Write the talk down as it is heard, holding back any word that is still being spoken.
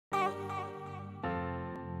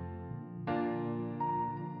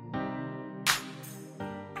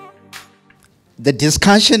The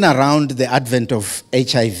discussion around the advent of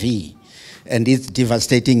HIV and its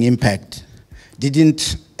devastating impact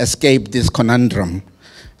didn't escape this conundrum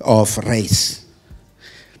of race.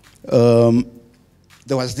 There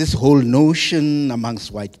was this whole notion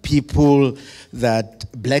amongst white people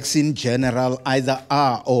that blacks in general either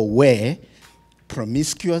are or were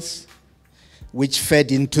promiscuous, which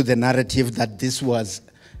fed into the narrative that this was,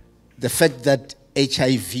 the fact that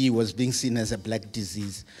HIV was being seen as a black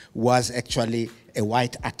disease was actually a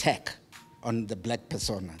white attack on the black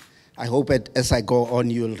persona. I hope as I go on,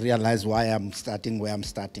 you'll realize why I'm starting where I'm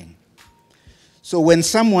starting. So when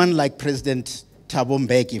someone like President Thabo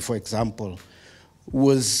Mbeki, for example,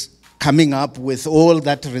 was coming up with all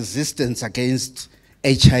that resistance against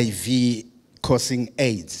HIV causing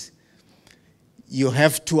AIDS, you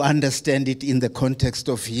have to understand it in the context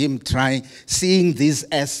of him seeing this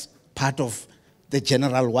as part of the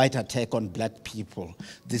general white attack on black people,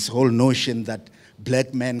 this whole notion that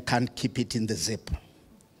black men can't keep it in the zip.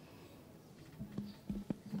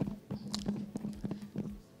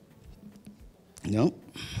 No?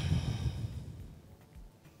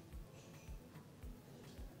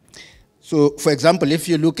 So, for example, if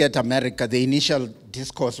you look at America, the initial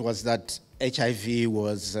discourse was that HIV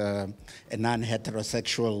was a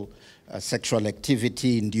non-heterosexual sexual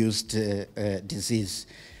activity-induced disease.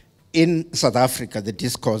 In South Africa, the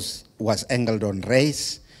discourse was angled on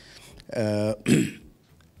race, and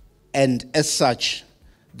as such,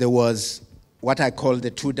 there was what I call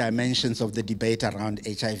the two dimensions of the debate around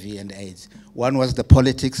HIV and AIDS. One was the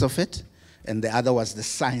politics of it, and the other was the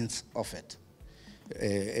science of it,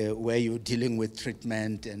 where you're dealing with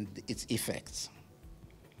treatment and its effects.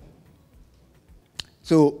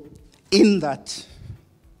 So in that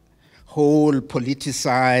whole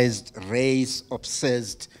politicized,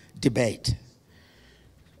 race-obsessed debate,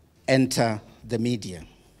 enter the media,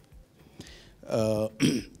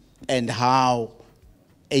 and how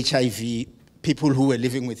HIV, people who were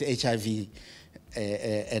living with HIV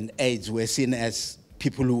and AIDS were seen as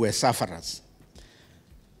people who were sufferers.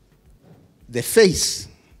 The face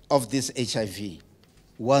of this HIV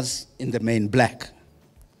was in the main black.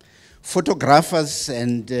 Photographers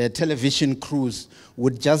and television crews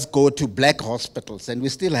would just go to black hospitals, and we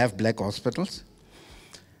still have black hospitals,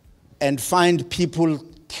 and find people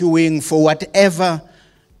queuing for whatever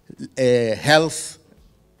health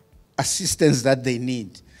assistance that they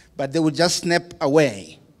need. But they would just snap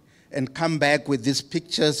away and come back with these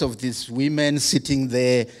pictures of these women sitting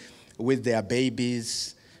there with their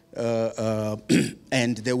babies,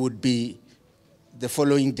 and there would be the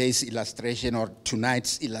following day's illustration or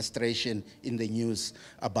tonight's illustration in the news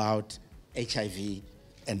about HIV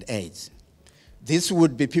and AIDS. This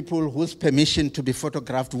would be people whose permission to be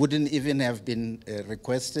photographed wouldn't even have been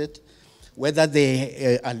requested. Whether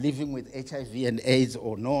they are living with HIV and AIDS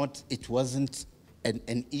or not, it wasn't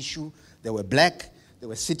an issue. They were black, they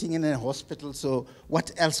were sitting in a hospital, so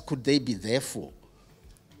what else could they be there for?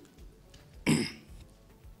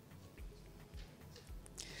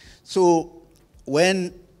 So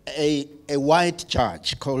when a white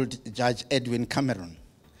judge called Judge Edwin Cameron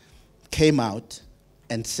came out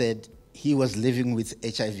and said he was living with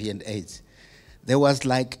HIV and AIDS, there was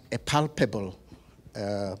like a palpable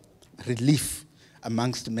relief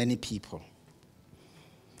amongst many people.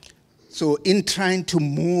 So in trying to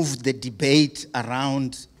move the debate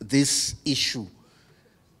around this issue,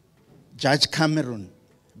 Judge Cameron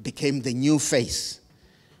became the new face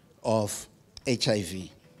of HIV.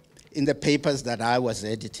 In the papers that I was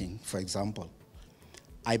editing, for example,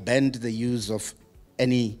 I banned the use of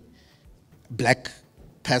any black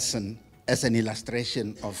person as an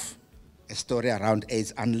illustration of a story around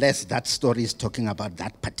AIDS, unless that story is talking about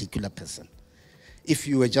that particular person. If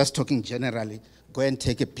you were just talking generally, go and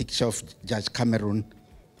take a picture of Judge Cameron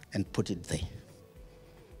and put it there.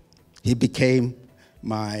 He became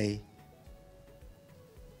my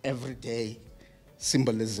everyday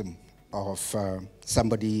symbolism of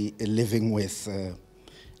somebody living with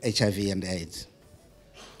HIV and AIDS.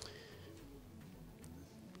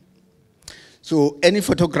 So any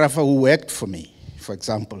photographer who worked for me, for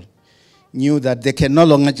example, knew that they can no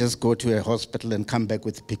longer just go to a hospital and come back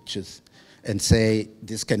with pictures and say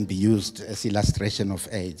this can be used as illustration of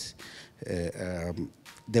AIDS.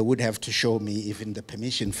 They would have to show me even the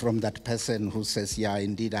permission from that person who says, yeah,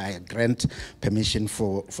 indeed, I grant permission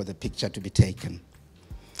for the picture to be taken.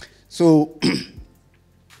 So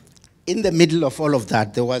in the middle of all of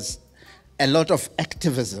that, there was a lot of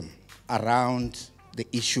activism around the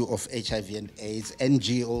issue of HIV and AIDS.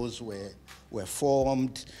 NGOs were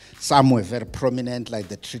formed. Some were very prominent, like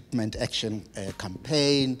the Treatment Action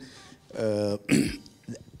Campaign.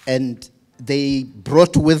 And they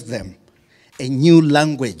brought with them a new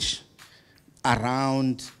language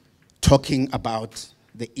around talking about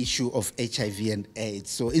the issue of HIV and AIDS.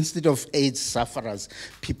 So instead of AIDS sufferers,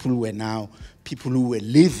 people were now people who were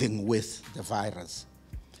living with the virus.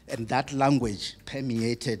 And that language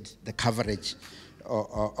permeated the coverage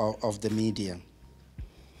of the media.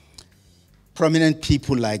 Prominent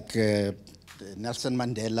people like Nelson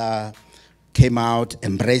Mandela came out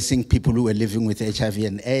embracing people who were living with HIV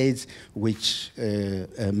and AIDS, which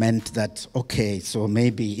meant that, okay, so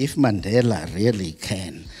maybe if Mandela really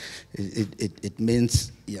can, it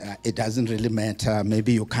means it doesn't really matter.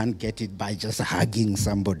 Maybe you can't get it by just hugging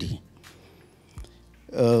somebody.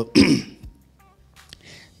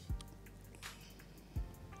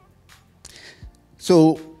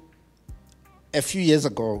 So a few years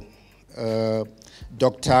ago,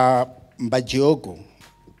 Dr. Mbajiogo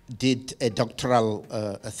did a doctoral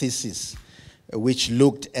thesis which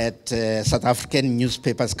looked at South African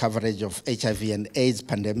newspapers' coverage of HIV and AIDS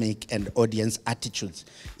pandemic and audience attitudes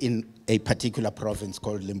in a particular province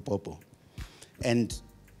called Limpopo. And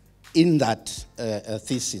in that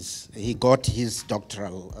thesis, he got his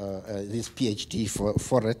doctoral, his PhD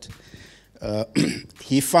for it.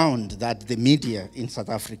 He found that the media in South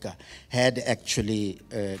Africa had actually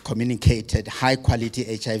communicated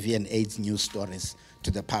high-quality HIV and AIDS news stories to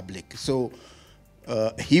the public. So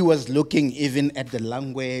he was looking even at the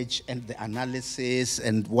language and the analysis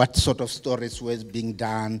and what sort of stories were being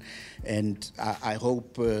done. And I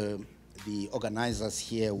hope the organizers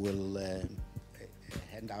here will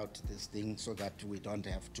hand out this thing so that we don't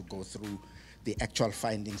have to go through the actual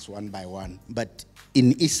findings one by one. But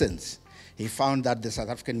in essence, he found that the South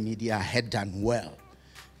African media had done well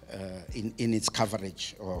in its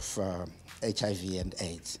coverage of HIV and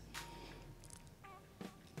AIDS.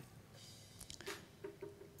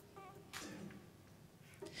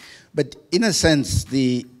 But in a sense,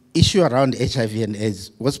 the issue around HIV and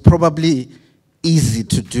AIDS was probably easy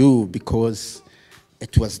to do because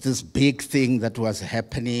it was this big thing that was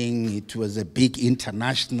happening. It was a big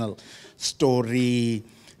international story.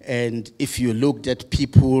 And if you looked at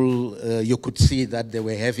people, you could see that they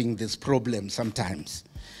were having this problem sometimes.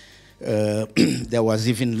 There was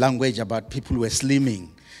even language about people who were slimming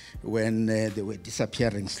when they were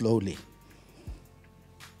disappearing slowly.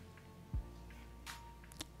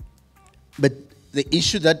 But the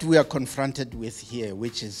issue that we are confronted with here,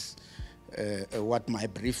 which is what my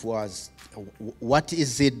brief was, what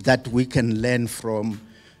is it that we can learn from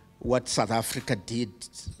what South Africa did,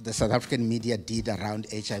 the South African media did around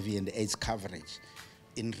HIV and AIDS coverage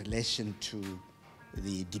in relation to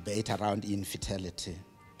the debate around infertility?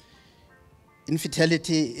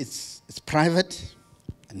 Infertility is private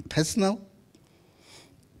and personal.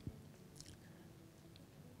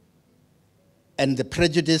 And the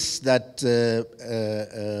prejudice that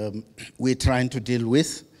we're trying to deal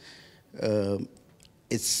with,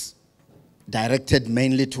 it's directed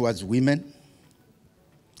mainly towards women.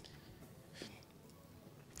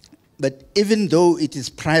 But even though it is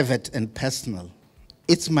private and personal,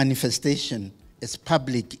 its manifestation is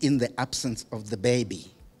public in the absence of the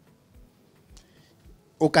baby.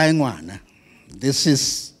 This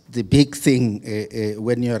is the big thing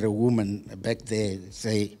when you're a woman back there,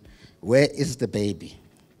 say, where is the baby?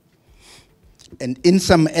 And in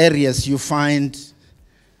some areas you find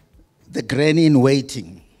the granny in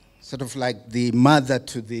waiting, sort of like the mother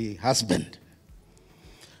to the husband,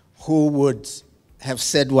 who would have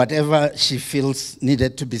said whatever she feels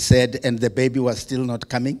needed to be said and the baby was still not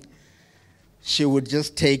coming. She would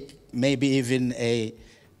just take maybe even a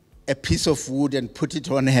piece of wood and put it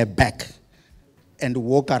on her back and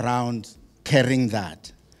walk around carrying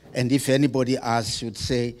that. And if anybody asks, she would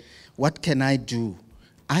say, what can I do?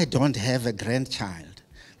 I don't have a grandchild.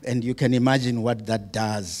 And you can imagine what that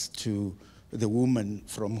does to the woman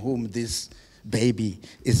from whom this baby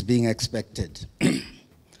is being expected.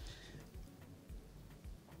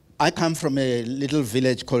 I come from a little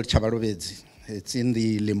village called Chabalobedzi. It's in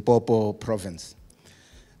the Limpopo province.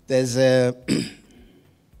 There's an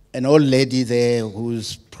old lady there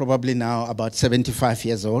who's probably now about 75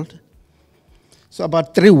 years old. So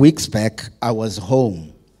about 3 weeks back, I was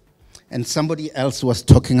home, and somebody else was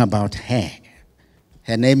talking about her.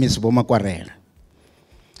 Her name is Bomakwarela.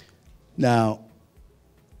 Now,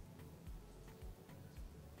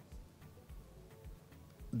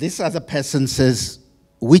 this other person says,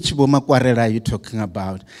 which Bomakwarela are you talking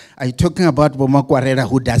about? Are you talking about Bomakwarela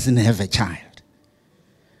who doesn't have a child?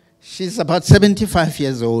 She's about 75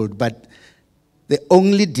 years old, but the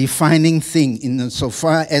only defining thing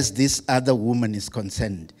insofar as this other woman is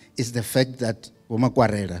concerned is the fact that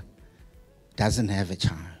Bomakwarela doesn't have a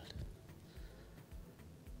child.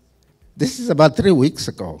 This is about 3 weeks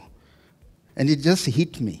ago. And it just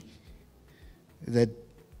hit me that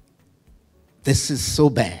this is so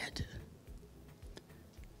bad.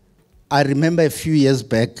 I remember a few years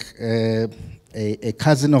back, a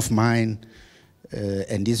cousin of mine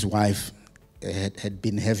and his wife had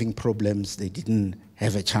been having problems. They didn't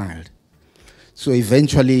have a child. So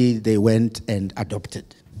eventually they went and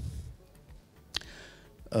adopted.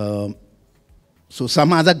 So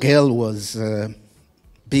some other girl was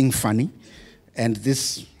being funny, and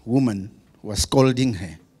this woman was scolding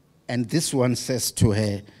her. And this one says to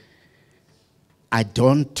her, "I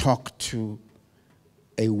don't talk to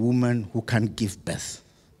a woman who can't give birth."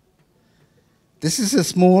 This is a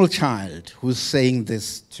small child who's saying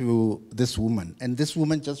this to this woman. And this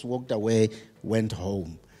woman just walked away, went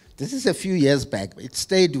home. This is a few years back. It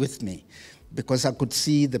stayed with me because I could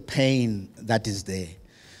see the pain that is there.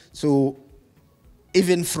 So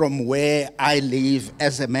even from where I live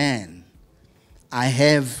as a man, I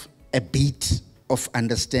have a bit of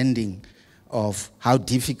understanding of how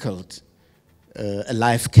difficult a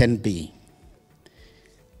life can be.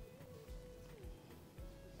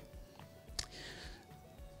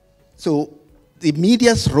 So the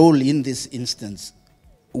media's role in this instance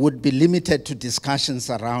would be limited to discussions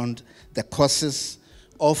around the causes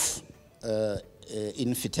of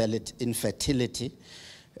infertility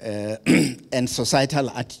and societal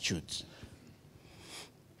attitudes.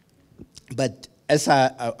 But as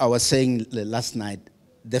I was saying last night,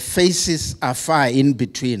 the faces are far in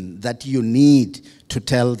between that you need to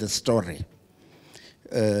tell the story.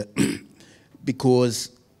 Because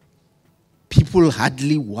people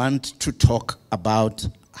hardly want to talk about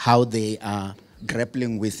how they are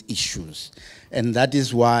grappling with issues. And that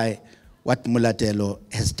is why what Mulatelo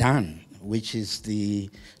has done, which is the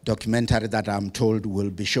documentary that I'm told will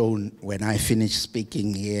be shown when I finish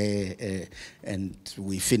speaking here and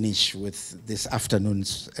we finish with this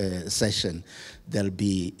afternoon's session. There'll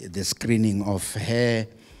be the screening of her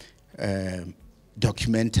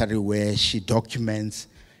documentary where she documents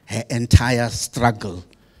her entire struggle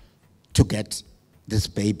to get this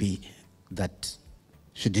baby that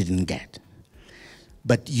she didn't get.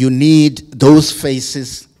 But you need those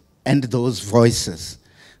faces and those voices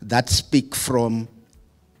that speak from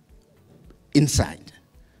inside.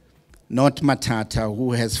 Not Mathatha,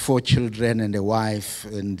 who has 4 children and a wife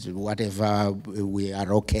and whatever, we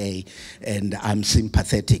are okay, and I'm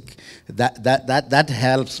sympathetic. That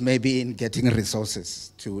helps maybe in getting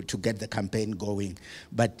resources to get the campaign going.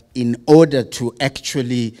 But in order to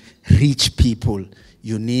actually reach people,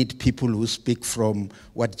 you need people who speak from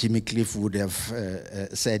what Jimmy Cliff would have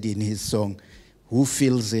said in his song, "Who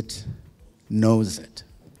feels it, knows it."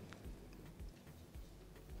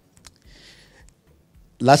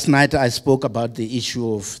 Last night I spoke about the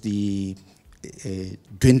issue of the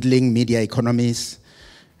dwindling media economies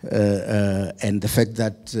and the fact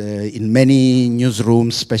that in many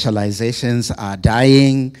newsrooms specializations are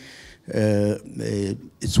dying.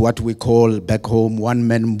 It's what we call back home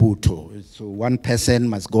one-man mbuto. So one person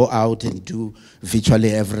must go out and do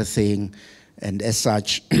virtually everything, and as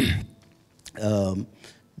such,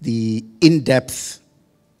 the in-depth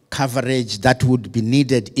coverage that would be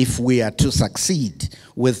needed if we are to succeed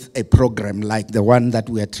with a program like the one that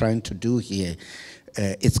we are trying to do here,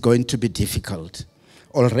 it's going to be difficult.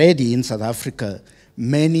 Already in South Africa,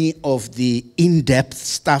 many of the in-depth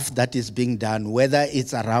stuff that is being done, whether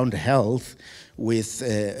it's around health with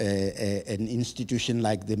an institution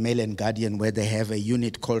like the Mail and Guardian where they have a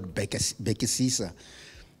unit called Bekisisa,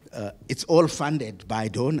 it's all funded by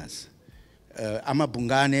donors.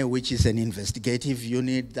 Amabungane, which is an investigative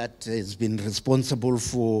unit that has been responsible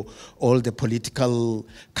for all the political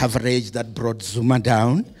coverage that brought Zuma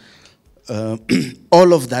down,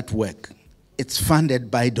 all of that work, it's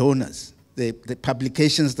funded by donors. The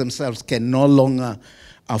publications themselves can no longer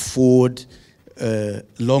afford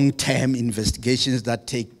long-term investigations that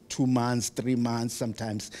take 2 months, 3 months,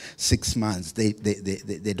 sometimes 6 months. They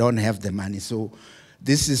don't have the money. So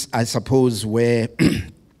this is, I suppose, where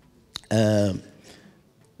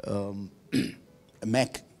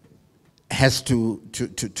Merck has to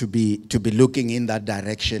be looking in that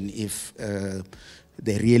direction if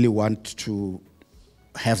they really want to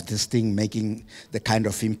have this thing making the kind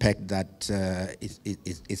of impact that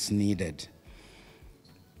is needed.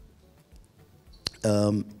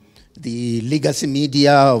 The legacy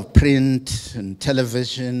media of print and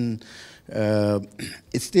television,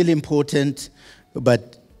 it's still important,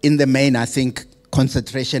 but in the main, I think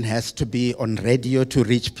concentration has to be on radio to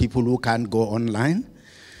reach people who can't go online.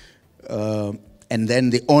 And then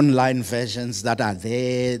the online versions that are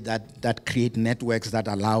there, that create networks that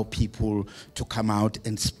allow people to come out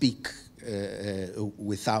and speak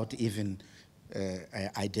without even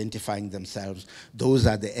identifying themselves. Those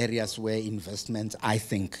are the areas where investments, I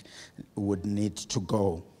think, would need to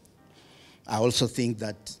go. I also think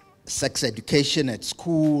that sex education at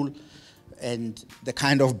school and the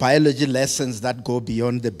kind of biology lessons that go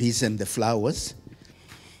beyond the bees and the flowers,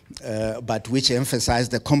 but which emphasize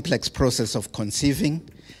the complex process of conceiving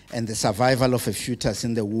and the survival of a fetus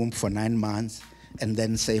in the womb for 9 months and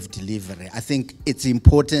then safe delivery. I think it's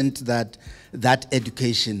important that that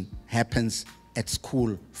education happens at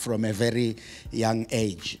school from a very young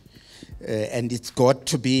age. And it's got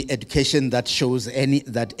to be education that shows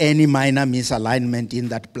that any minor misalignment in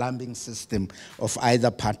that plumbing system of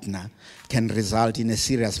either partner can result in a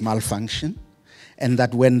serious malfunction, and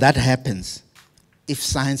that when that happens, if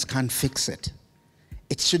science can't fix it,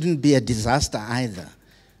 it shouldn't be a disaster either,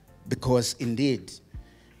 because indeed,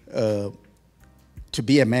 to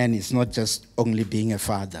be a man is not just only being a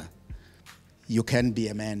father. You can be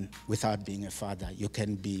a man without being a father. You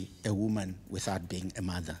can be a woman without being a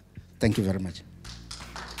mother. Thank you very much.